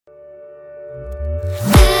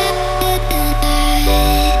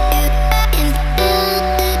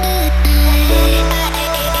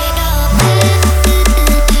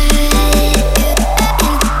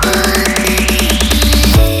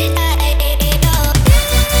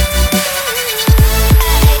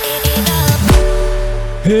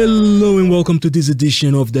Hello and welcome to this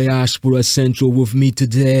edition of Diaspora Central. With me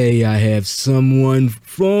today, I have someone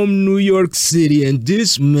from New York City, and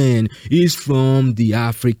this man is from the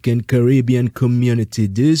African Caribbean community.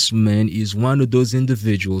 This man is one of those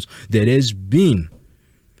individuals that has been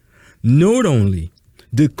not only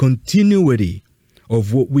the continuity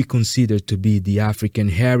of what we consider to be the African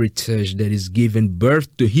heritage that is given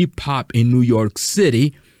birth to hip-hop in New York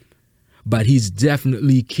City, but he's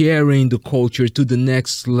definitely carrying the culture to the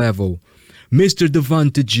next level. Mr.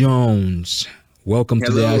 Devonta Jones, welcome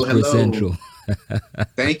to the Diaspora Central.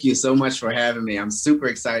 Thank you so much for having me. I'm super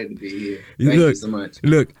excited to be here. Thank you so much.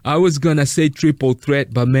 Look, I was going to say triple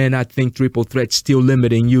threat, but man, I think triple threat's still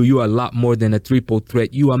limiting you. You are a lot more than a triple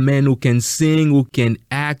threat. You are a man who can sing, who can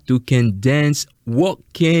act, who can dance. What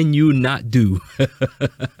can you not do?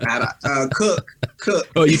 Cook.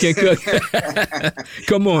 Oh, you can cook.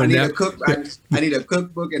 Come on now. I need a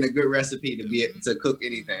cookbook and a good recipe to be able to cook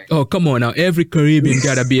anything. Oh, come on now. Every Caribbean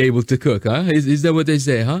got to be able to cook, huh? Is that what they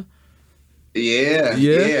say, huh?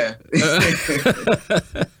 Yeah.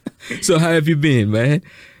 So how have you been, man?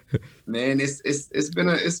 Man, it's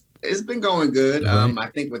been going good. Right. I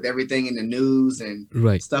think with everything in the news and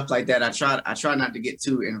stuff like that, I try not to get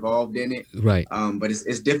too involved in it. Right. But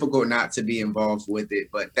it's difficult not to be involved with it.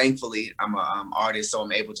 But thankfully, I'm an artist, so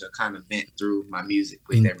I'm able to kind of vent through my music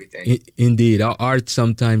with everything. Indeed, our art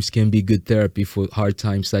sometimes can be good therapy for hard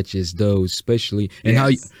times such as those, especially. And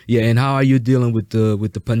how are you dealing with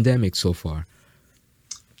the pandemic so far?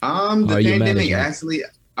 The pandemic, actually,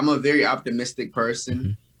 I'm a very optimistic person.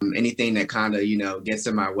 Mm-hmm. Anything that kind of, gets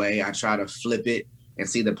in my way, I try to flip it and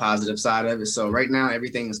see the positive side of it. So right now,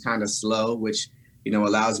 everything is kind of slow, which,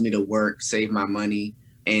 allows me to work, save my money,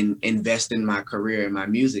 and invest in my career and my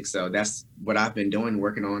music. So that's what I've been doing,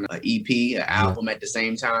 working on an EP, an album at the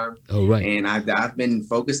same time. Oh, right. And I've been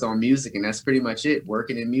focused on music, and that's pretty much it,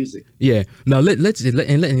 working in music. Yeah. Now, let's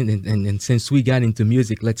since we got into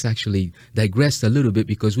music, let's actually digress a little bit,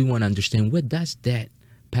 because we want to understand, where does that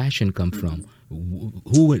passion come from?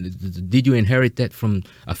 Who did you inherit that from?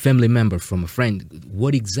 A family member, from a friend?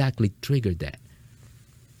 What exactly triggered that?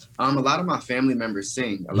 A lot of my family members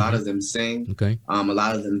sing. A lot of them sing. Okay. A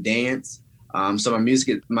lot of them dance. So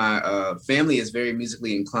my family is very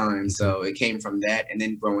musically inclined. Okay. So it came from that. And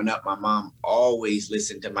then growing up, my mom always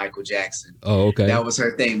listened to Michael Jackson. Oh, okay. That was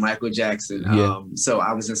her thing, Michael Jackson. Yeah. So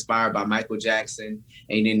I was inspired by Michael Jackson,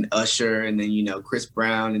 and then Usher, and then, Chris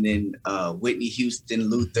Brown, and then Whitney Houston,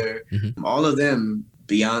 Luther, all of them,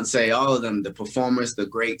 Beyonce, all of them, the performers, the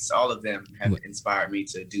greats, all of them have inspired me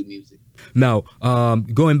to do music. Now,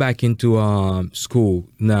 going back into school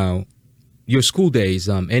now, your school days,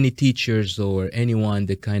 any teachers or anyone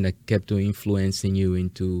that kind of kept influencing you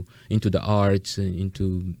into the arts and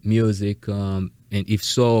into music, and if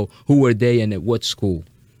so, who were they and at what school?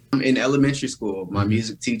 In elementary school, my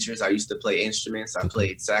music teachers, I used to play instruments. I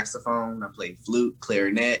played saxophone, I played flute,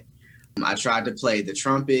 clarinet. I tried to play the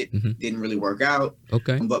trumpet, didn't really work out.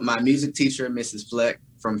 Okay. But my music teacher, Mrs. Fleck,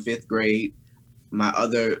 from 5th grade, my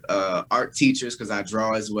other art teachers, because I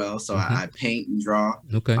draw as well, so I paint and draw.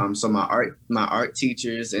 Okay. So my art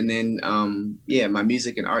teachers, and then my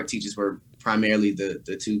music and art teachers were primarily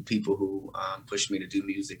the two people who pushed me to do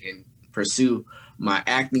music and pursue my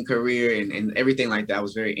acting career and everything like that. I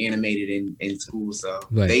was very animated in school, so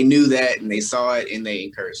they knew that and they saw it and they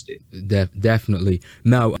encouraged it. Definitely.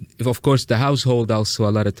 Now, of course, the household also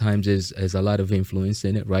a lot of times has a lot of influence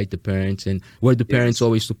in it, right? The parents, and were the parents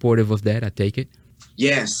always supportive of that? I take it.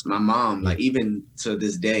 Yes, my mom, like even to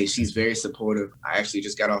this day, she's very supportive. I actually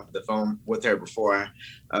just got off the phone with her before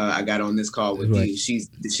I got on this call with you.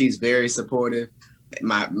 She's very supportive.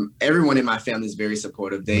 Everyone in my family is very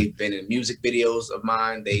supportive. They've been in music videos of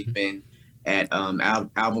mine. They've been at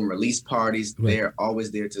album release parties. They're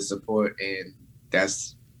always there to support, and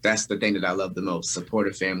that's the thing that I love the most: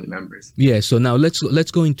 supportive family members. Yeah. So now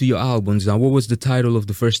let's go into your albums. Now, what was the title of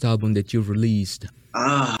the first album that you released?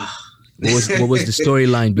 What was the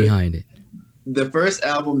storyline behind it? The first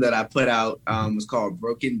album that I put out was called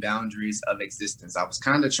Broken Boundaries of Existence. I was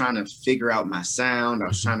kind of trying to figure out my sound. I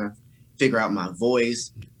was trying to figure out my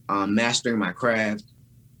voice, mastering my craft.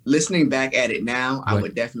 Listening back at it now, I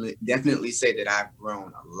would definitely say that I've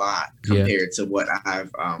grown a lot compared to what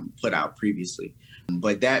I've put out previously.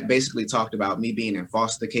 But that basically talked about me being in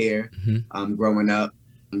foster care, growing up,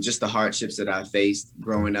 just the hardships that I faced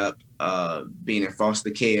growing up, being in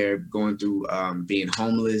foster care, going through being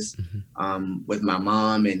homeless with my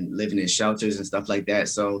mom and living in shelters and stuff like that.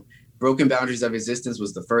 So Broken Boundaries of Existence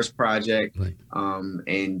was the first project,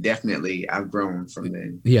 and definitely I've grown from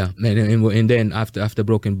then. Yeah, and then after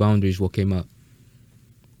Broken Boundaries, what came up?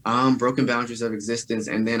 Broken Boundaries of Existence.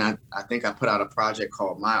 And then I think I put out a project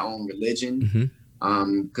called My Own Religion.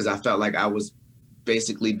 Because I felt like I was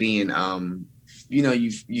basically being,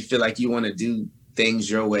 you feel like you want to do things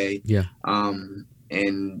your way. Yeah.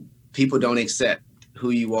 And people don't accept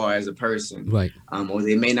who you are as a person. Right. Or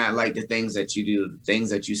they may not like the things that you do, the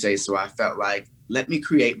things that you say. So I felt like, let me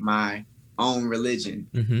create my own religion,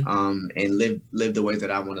 and live the way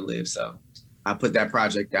that I want to live. So I put that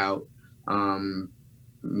project out,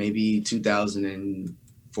 maybe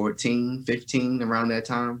 2014, 15, around that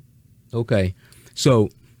time. Okay. So,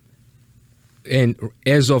 and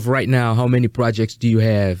as of right now, how many projects do you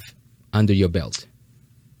have under your belt?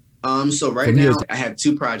 So right now I have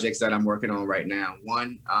 2 projects that I'm working on right now.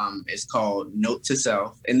 One is called Note to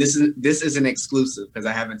Self, and this is an exclusive because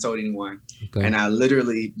I haven't told anyone. Okay. And I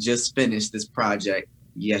literally just finished this project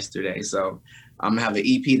yesterday. So I'm gonna have an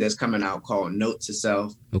EP that's coming out called Note to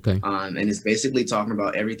Self. Okay. And it's basically talking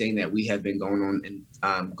about everything that we have been going on and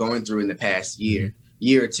going through in the past year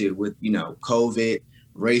or two with, COVID,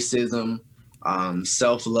 racism,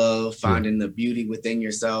 self-love, finding the beauty within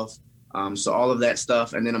yourself. So all of that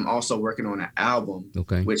stuff. And then I'm also working on an album,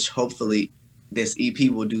 which hopefully this EP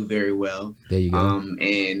will do very well. There you go.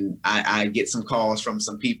 And I get some calls from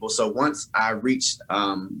some people. So once I reach,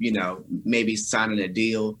 maybe signing a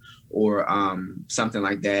deal or something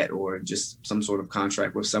like that, or just some sort of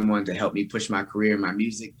contract with someone to help me push my career and my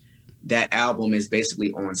music, that album is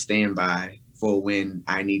basically on standby for when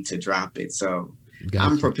I need to drop it. So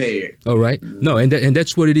I'm prepared. All right. No, and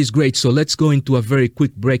that's what it is. Great. So let's go into a very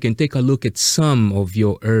quick break and take a look at some of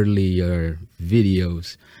your earlier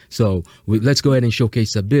videos. So let's go ahead and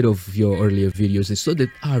showcase a bit of your earlier videos so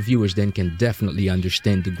that our viewers then can definitely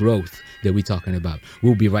understand the growth that we're talking about.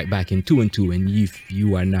 We'll be right back in 2 and 2. And if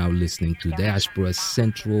you are now listening to Diaspora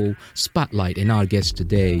Central Spotlight, and our guest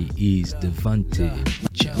today is Devonte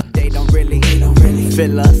Jones. They don't really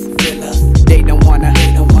feel us. They don't wanna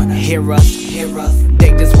hear us.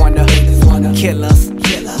 They just wanna kill us.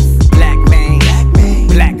 Black man.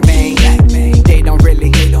 They don't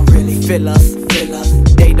really feel us.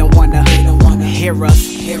 They don't wanna hear us.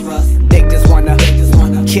 They just wanna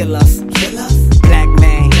kill us. Black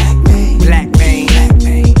man.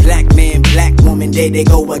 Black man, black woman, there they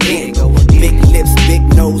go again. Big lips, big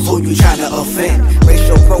nose, who you tryna offend?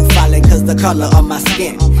 Racial profiling, cause the color of my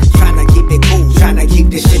skin. Tryna keep it cool, tryna keep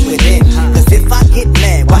this shit within. Cause if I get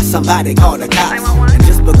mad, why somebody call the cops? And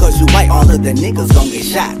just because you white, all of the niggas gon' get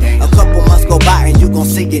shot. A couple months go by and you gon'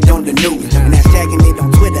 see it on the news. And that tagging it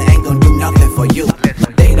on Twitter ain't gon' do nothing for you.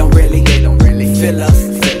 They don't really feel us.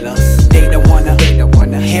 They don't wanna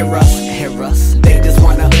hear us. They just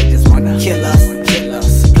wanna kill us.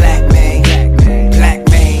 Black man.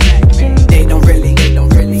 They don't really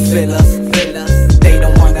feel us. They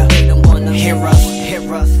don't wanna hear us.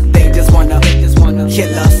 They just wanna kill us.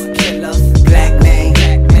 Black man.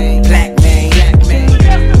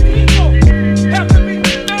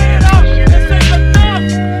 They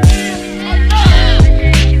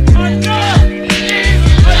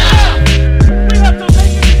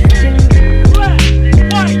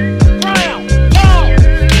don't really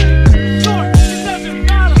feel us. They don't wanna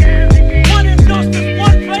hear us.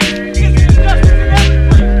 They just wanna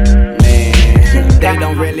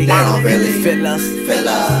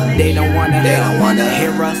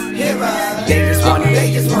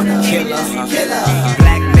kill us.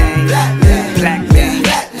 Black man.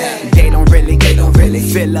 They don't really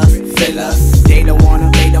feel us. They don't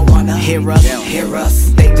wanna hear us.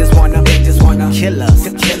 They just wanna kill us.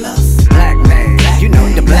 Black man. You know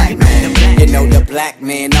the black man. You know the black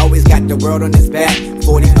man always got the world on his back.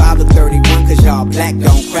 45 to 31, cause y'all black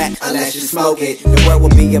don't crack unless you smoke it. The world will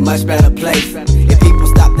be a much better place if people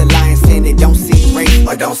stop the lying, saying they don't see race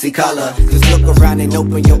or don't see color. Just look around and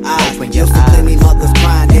open your eyes. You'll see plenty mothers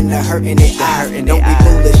crying and they're hurting their eyes. Don't be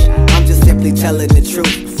foolish, I'm just simply telling the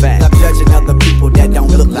truth. Stop judging other people that don't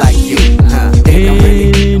look like you.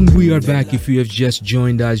 And we are back. If you have just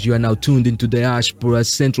joined us, you are now tuned into the Diaspora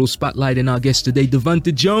Central Spotlight, and our guest today,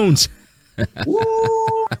 Devonte Jones.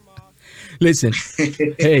 Listen,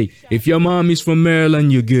 hey, if your mom is from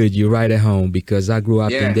Maryland, you're good. You're right at home, because I grew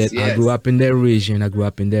up in that. I grew up in that region. I grew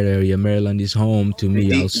up in that area. Maryland is home to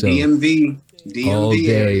me also. DMV all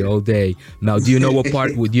day. Now, do you know what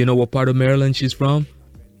part? Do you know what part of Maryland she's from?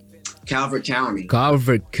 Calvert County.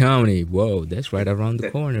 Calvert County. Whoa, that's right around the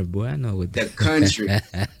corner, boy. I know what the country.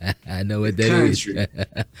 I know what that is.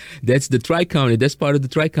 That's the Tri-County. That's part of the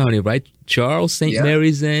Tri-County, right? Charles, St.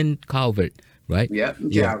 Mary's, and Calvert, right? Yep,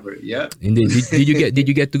 Calvert. Yep. And did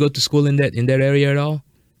you get to go to school in that area at all?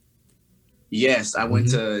 Yes, I went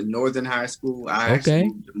to Northern High School. I Okay.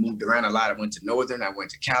 actually moved around a lot. I went to Northern. I went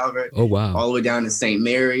to Calvert. Oh, wow. All the way down to St.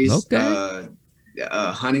 Mary's. Okay.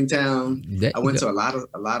 Huntingtown. There I you went go. to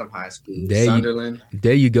a lot of high schools. There you- Sunderland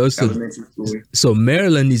There you go. So, Elementary School. so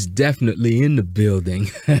Maryland is definitely in the building.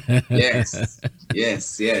 Yes,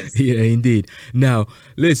 yes, yes. Yeah, indeed. Now,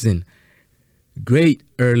 listen, great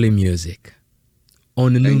early music.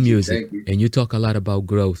 On the new Thank you, music, thank you. and you talk a lot about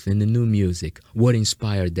growth in the new music. What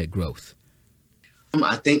inspired that growth?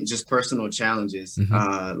 I think just personal challenges.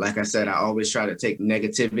 Like I said, I always try to take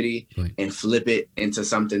negativity Right. and flip it into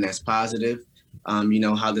something that's positive. You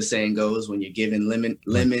know how the saying goes, when you're given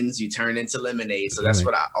lemons, you turn into lemonade. So that's Right.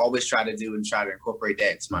 what I always try to do and try to incorporate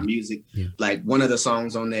that into my music. Yeah. Like one of the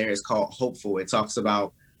songs on there is called Hopeful. It talks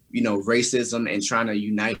about, you know, racism and trying to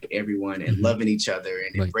unite everyone and loving each other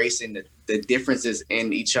and Right. embracing the differences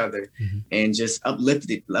in each other Mhm. and just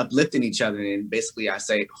uplifting each other. And basically I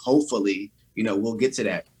say, hopefully, you know, we'll get to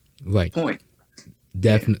that Right. point.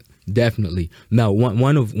 Definitely. Now,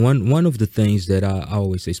 one of the things that I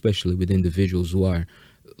always say, especially with individuals who are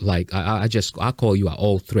like, I call you an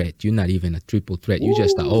all threat. You're not even a triple threat. You're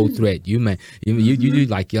just an all threat. You man, you do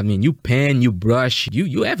like, I mean, you pan, you brush,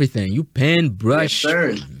 you everything. You pan, brush, Yes,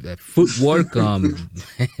 sir. footwork.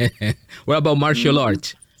 What about martial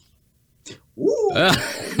arts? Woo.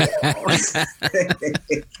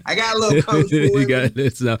 I got a little kung fu. You in got me.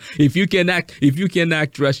 it. So if you can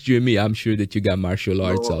act, trust you and me, I'm sure that you got martial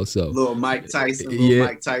arts also. Little Mike Tyson. Yeah.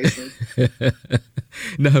 Mike Tyson.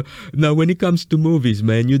 Now, when it comes to movies,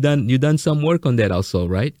 man, you done some work on that also,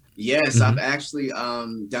 right? Yes, I've actually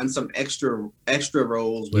done some extra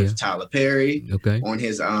roles with Yeah. Tyler Perry Okay, on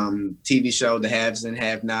his TV show The Haves and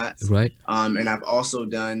Have Nots. right. And I've also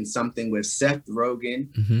done something with Seth Rogen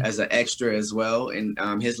Mhm. as an extra as well in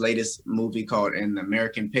his latest movie called An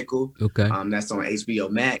American Pickle. Okay, That's on HBO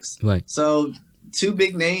Max. right. So two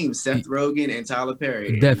big names, Seth Rogen and Tyler Perry.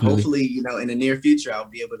 And Definitely. hopefully, you know, in the near future, I'll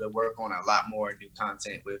be able to work on a lot more new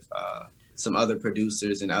content with some other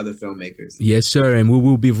producers and other filmmakers. Yes, sir, and we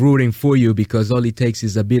will be rooting for you because all it takes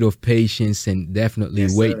is a bit of patience and definitely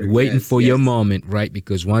Yes, sir. waiting Yes, for your yes. moment, right?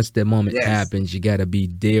 Because once the moment Yes. happens, you gotta be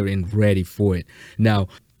there and ready for it. Now,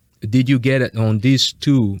 did you get it on these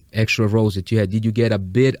two extra roles that you had? Did you get a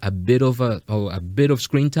bit of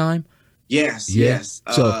screen time? Yes, Yeah. yes.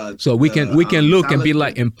 So we can look and be Tyler-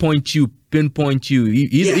 like and pinpoint you.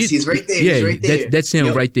 Yes, he's right there. Yeah, He's right there. that's him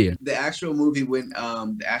Yep. right there. The actual movie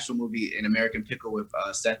An American Pickle with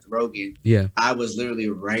Seth Rogen, Yeah. I was literally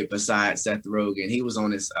right beside Seth Rogen. He was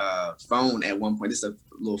on his phone at one point. This is a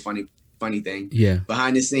little funny thing. Yeah.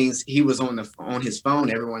 Behind the scenes, he was on his phone.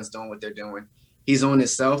 Everyone's doing what they're doing. He's on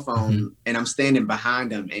his cell phone, and I'm standing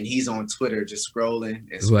behind him, and he's on Twitter just scrolling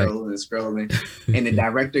and Right. scrolling and scrolling. And the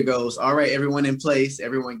director goes, "All right, everyone in place."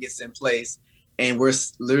 Everyone gets in place, and we're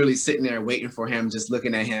literally sitting there waiting for him, just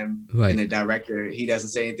looking at him. Right. And the director, he doesn't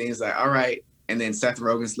say anything. He's like, "All right." And then Seth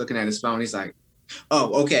Rogen's looking at his phone. He's like,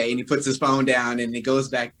 "Oh, okay." And he puts his phone down, and he goes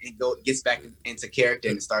back and gets back into character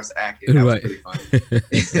and starts acting. That Right. was pretty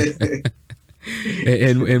funny.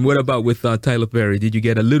 and what about with Tyler Perry? Did you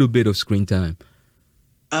get a little bit of screen time?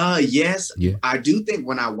 Yes. Yeah. I do think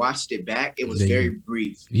when I watched it back, it was There you very go.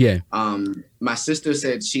 brief. Yeah. My sister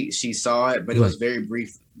said she saw it, but it was Right. very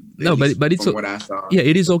brief. No, at but least it's from what I saw. Yeah,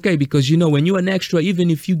 it is okay because you know when you're an extra, even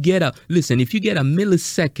if you get a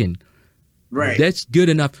millisecond, Right. that's good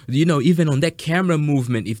enough. You know, even on that camera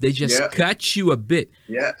movement, if they just Yeah. cut you a bit,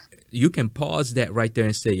 Yeah. you can pause that right there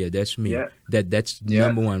and say, yeah, that's me. Yeah. That's Yeah.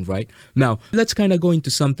 number one, right? Now, let's kind of go into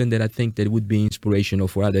something that I think that would be inspirational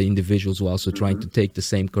for other individuals who are also trying to take the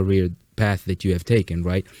same career path that you have taken,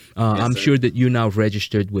 right? I'm sir. sure that you're now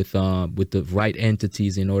registered with the right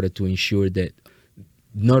entities in order to ensure that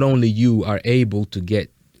not only you are able to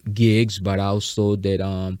get gigs, but also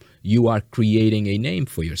that you are creating a name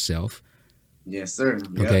for yourself. Yes, sir.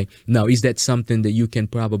 Yep. Okay. Now, is that something that you can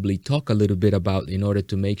probably talk a little bit about in order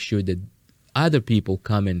to make sure that other people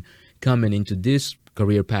coming into this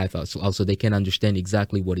career path also they can understand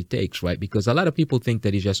exactly what it takes, right? Because a lot of people think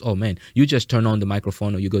that it's just, oh man, you just turn on the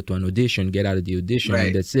microphone or you go to an audition, get out of the audition, Right.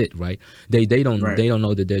 and that's it, right? They don't Right. they don't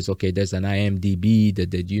know that there's an IMDb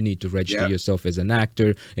that you need to register Yeah. yourself as an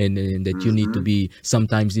actor and that you need to be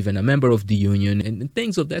sometimes even a member of the union and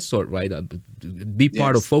things of that sort, right? Be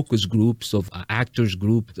part of Yes. focus groups of actors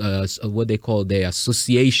group, what they call the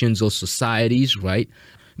associations or societies, right?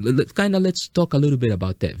 Let's talk a little bit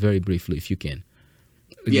about that very briefly, if you can.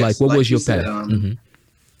 Yes, Like, what like was you your said, path? Mhm.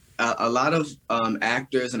 A lot of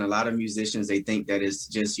actors and a lot of musicians, they think that it's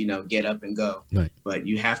just, get up and go. Right. But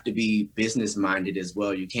you have to be business minded as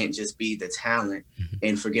well. You can't just be the talent Mm-hmm.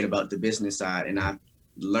 and forget about the business side. And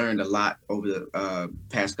learned a lot over the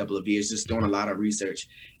past couple of years, just doing a lot of research.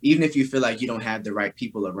 Even if you feel like you don't have the right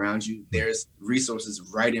people around you, there's resources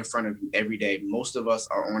right in front of you every day. Most of us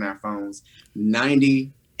are on our phones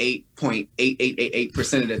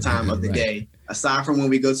 98.8888% of the time of the day, aside from when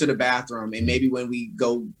we go to the bathroom and maybe when we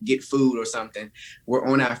go get food or something. We're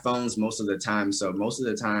on our phones most of the time. So most of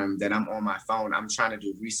the time that I'm on my phone, I'm trying to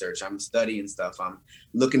do research. I'm studying stuff. I'm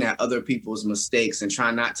looking at other people's mistakes and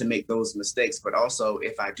trying not to make those mistakes. But also,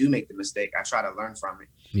 if I do make the mistake, I try to learn from it.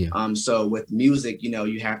 Yeah. So with music, you know,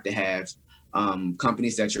 you have to have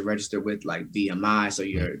companies that you're registered with, like BMI. So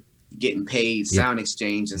you're getting paid, Sound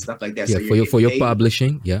Exchange and stuff like that. Yeah, so for your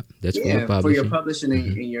publishing. Yeah, that's for your publishing. For your publishing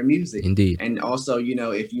and your music. Indeed. And also, you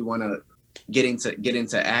know, if you want to get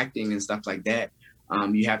into acting and stuff like that,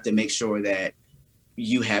 you have to make sure that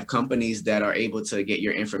you have companies that are able to get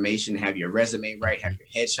your information, have your resume right, have your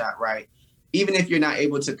headshot right. Even if you're not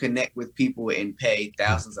able to connect with people and pay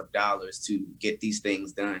thousands of dollars to get these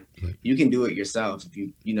things done, you can do it yourself. If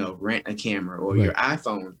you know, rent a camera or your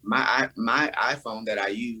iPhone. My iPhone that I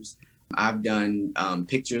use, I've done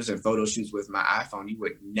pictures and photo shoots with my iPhone. You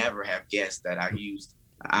would never have guessed that I used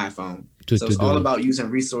an iPhone. So it's all about using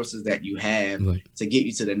resources that you have to get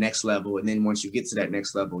you to the next level. And then once you get to that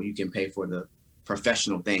next level, you can pay for the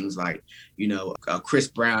professional things like, you know, Chris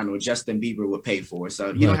Brown or Justin Bieber would pay for.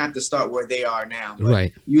 So you don't have to start where they are now,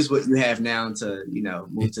 but use what you have now to, you know,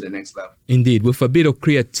 move to the next level. Indeed. With a bit of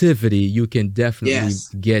creativity, you can definitely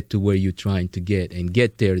get to where you're trying to get and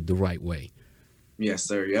get there the right way. Yes,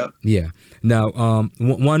 sir. Yep. Yeah. Now,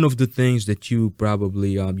 one of the things that you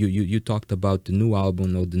probably, you talked about the new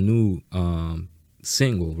album or the new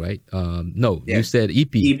single, right? You said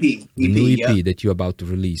EP. The new EP that you're about to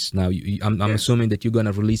release. Now, I'm assuming that you're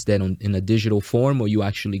gonna release that in a digital form, or you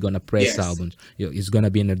actually gonna press albums. It's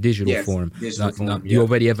gonna be in a digital form. You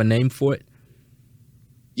already have a name for it?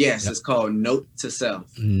 Yes, it's called Note to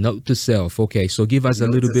Self. Note to Self. Okay, so give us a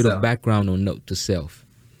little bit of background on Note to Self.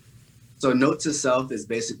 So Note to Self is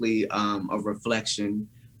basically a reflection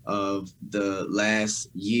of the last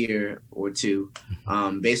year or two,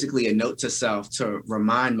 basically a note to self to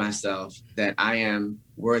remind myself that I am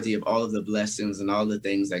worthy of all of the blessings and all the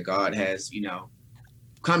things that God has, you know,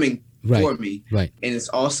 coming for me. Right. And it's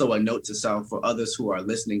also a note to self for others who are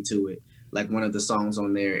listening to it. Like one of the songs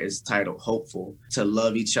on there is titled Hopeful, to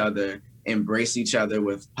love each other, embrace each other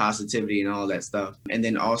with positivity and all that stuff. And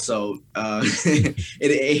then also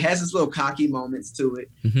it has its little cocky moments to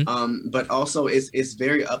it, but also it's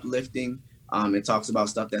very uplifting. It talks about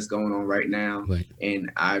stuff that's going on right now,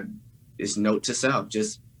 and it's note to self.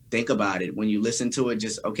 Just think about it when you listen to it.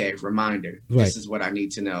 Just reminder. This is what I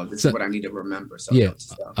need to know. This is what I need to remember. So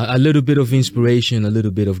a little bit of inspiration, a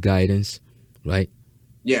little bit of guidance, right?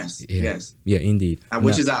 Yes. Yeah, indeed.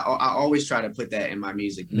 Which is I always try to put that in my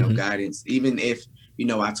music, you know, guidance. Even if, you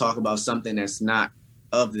know, I talk about something that's not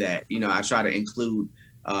of that, you know, I try to include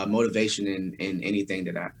motivation in anything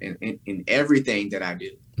that in everything that I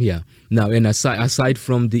do. Yeah. Now, and aside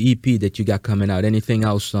from the EP that you got coming out, anything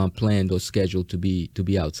else planned or scheduled to be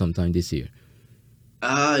out sometime this year?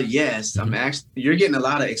 Yes, you're getting a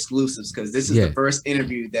lot of exclusives because this is the first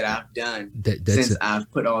interview that I've done since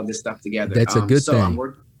I've put all this stuff together. That's a good thing.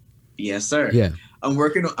 Yes, sir. Yeah. I'm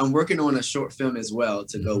working on a short film as well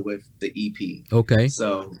to go with the EP. Okay.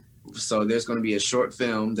 So there's going to be a short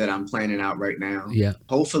film that I'm planning out right now. Yeah.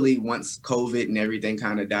 Hopefully once COVID and everything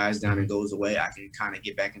kind of dies down and goes away, I can kind of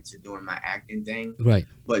get back into doing my acting thing. Right.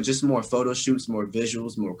 But just more photo shoots, more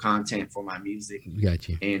visuals, more content for my music. Got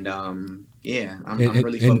you. And I'm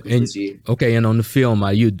really focused this year. Okay, and on the film,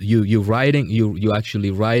 are you writing? You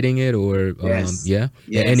actually writing it, or yes.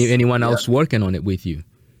 Anyone else working on it with you?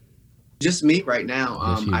 Just me right now.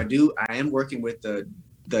 I am working with the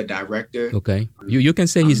director. Okay. You can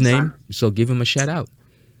say his name, so give him a shout out.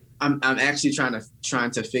 I'm actually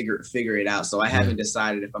trying to figure it out. So I haven't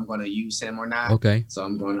decided if I'm going to use him or not. Okay. So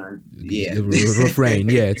I'm going to refrain.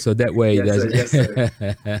 Yeah. So that way, yes,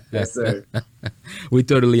 sir. We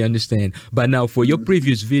totally understand. But now, for your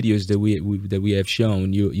previous videos that we have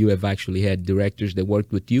shown, you have actually had directors that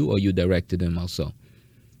worked with you, or you directed them also?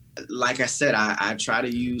 Like I said, I try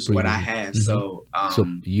to use what I have. So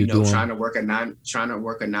trying to work a 9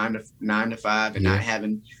 to 5 and not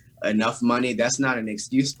having enough money, that's not an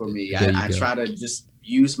excuse for me. I try to just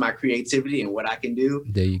use my creativity and what I can do.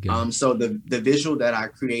 There you go. So the visual that I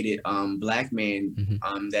created, Black Man,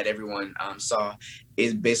 that everyone saw,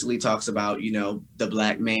 it basically talks about, you know, the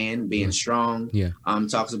Black man being strong. Yeah.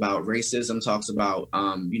 Talks about racism, talks about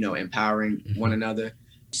empowering one another.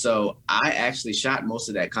 So I actually shot most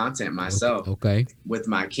of that content myself with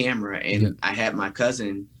my camera, and I had my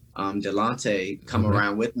cousin Delonte come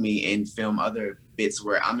around with me and film other bits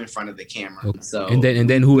where I'm in front of the camera. Okay. So and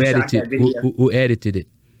then who edited? Who edited it?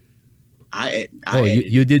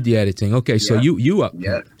 You did the editing. Okay, so you are.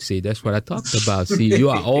 Yeah. See, that's what I talked about. See, you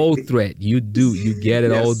are all threat. You get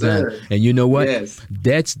it all done. And you know what? Yes.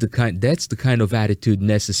 That's the kind of attitude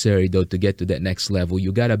necessary though to get to that next level.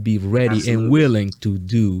 You gotta be ready and willing to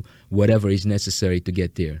do whatever is necessary to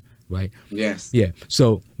get there. Right? Yes. Yeah.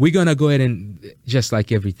 So we're gonna go ahead and just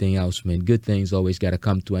like everything else, man. Good things always gotta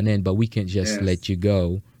come to an end, but we can't just let you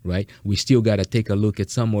go. Right, we still got to take a look at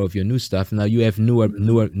some more of your new stuff. Now you have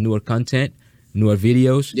newer content, newer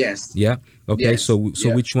videos. Yes. Yeah. Okay. Yes. So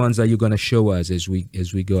which ones are you gonna show us as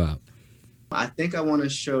we go out? I think I want to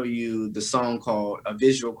show you the song a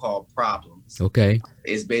visual called Problems. Okay.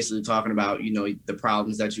 It's basically talking about, the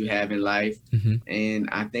problems that you have in life. And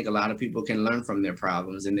I think a lot of people can learn from their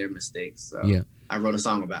problems and their mistakes. So yeah. I wrote a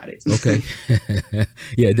song about it. Okay.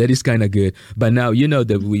 Yeah, that is kind of good. But now, you know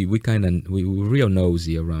that we're real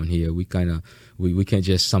nosy around here. We can't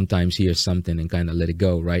just sometimes hear something and kind of let it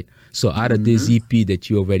go, right? So out of this EP that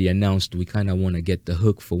you already announced, we kind of want to get the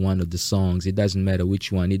hook for one of the songs. It doesn't matter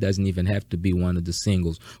which one. It doesn't even have to be one of the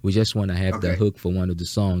singles. We just want to have the hook for one of the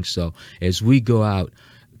songs. So as we go out,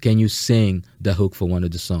 can you sing the hook for one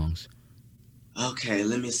of the songs? Okay,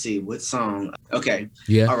 let me see. What song? Okay.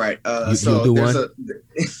 Yeah. All right. So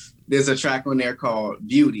there's a track on there called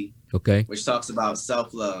Beauty. Okay. Which talks about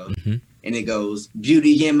self-love. And it goes,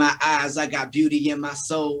 beauty in my eyes, I got beauty in my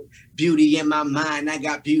soul. Beauty in my mind, I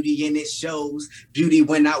got beauty and it shows. Beauty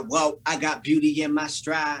when I walk, I got beauty in my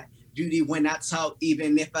stride. Beauty when I talk,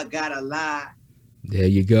 even if I gotta lie. There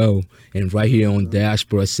you go. And right here on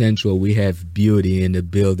Diaspora Central, we have beauty in the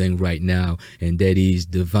building right now. And that is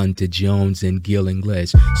Devonta Jones and Gil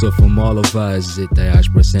Ingles. So from all of us at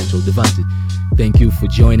Diaspora Central, Devonta, thank you for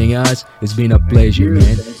joining us. It's been a pleasure,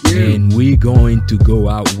 man. And we're going to go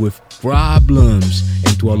out with Problems.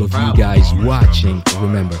 And to all of you guys watching,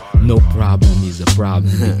 remember, no problem is a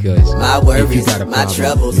problem because my worries, my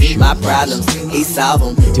troubles, my problems, he solve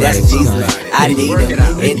them. That's Jesus. I need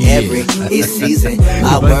him in every season.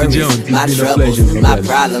 My worries, my troubles, my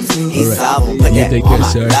problems, he solve them. Put that on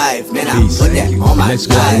my life, man. I put that on my life.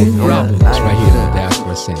 Problems right here on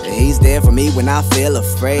Diaspora Central. He's there for me when I feel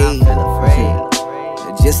afraid.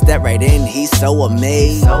 Just step right in, he's so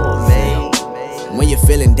amazed. When you're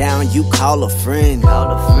feeling down, you call a friend.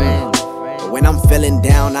 But when I'm feeling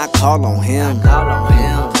down, I call on him.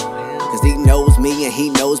 Cause he knows me and he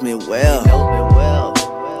knows me well.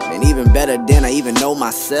 And even better than I even know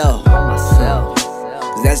myself.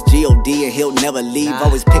 Cause that's G.O.D. and he'll never leave.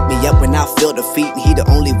 Always pick me up when I feel defeat. And he the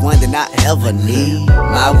only one that I ever need.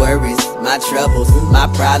 My worries, my troubles,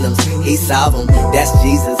 my problems, he solve them. That's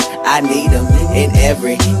Jesus. I need him in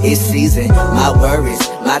every season. My worries,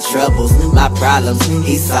 my troubles, my problems,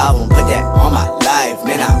 he solve them. Put that on my life,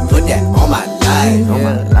 man. I put that on my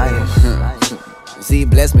life. See, he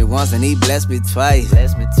blessed me once and he blessed me twice.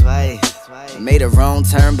 Made a wrong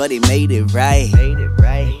turn, but he made it right.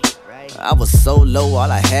 I was so low,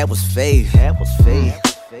 all I had was faith.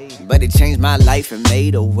 But it changed my life and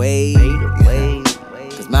made a way.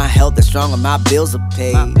 Cause my health is strong and my bills are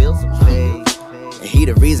paid. And he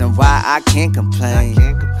the reason why I can't complain.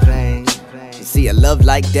 You see, a love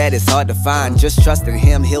like that is hard to find. Just trusting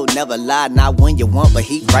him, he'll never lie. Not when you want, but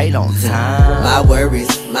he right on time. My worries,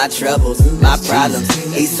 my troubles, my problems,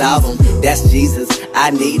 he solve them. That's Jesus,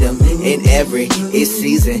 I need him in every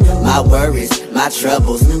season. My worries, my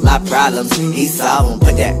troubles, my problems, he solve them.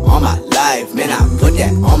 Put that on my life, man. I put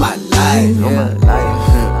that on my life.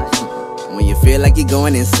 When you feel like you're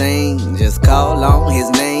going insane, just call on his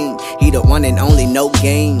name. He the one and only, no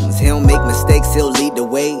games. He don't make mistakes, he'll lead the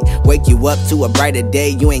way. Wake you up to a brighter day.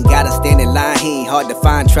 You ain't gotta stand in line, he ain't hard to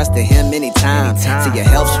find. Trust in him anytime. See your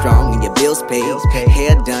health strong and your bills paid.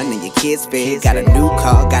 Hair done and your kids fed. Got a new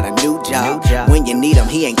car, got a new job. When you need him,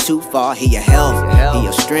 he ain't too far. He your health, he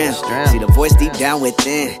your strength. See the voice deep down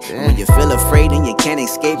within. When you feel afraid and you can't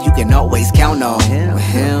escape, you can always count on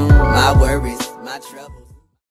him. My worries, my troubles.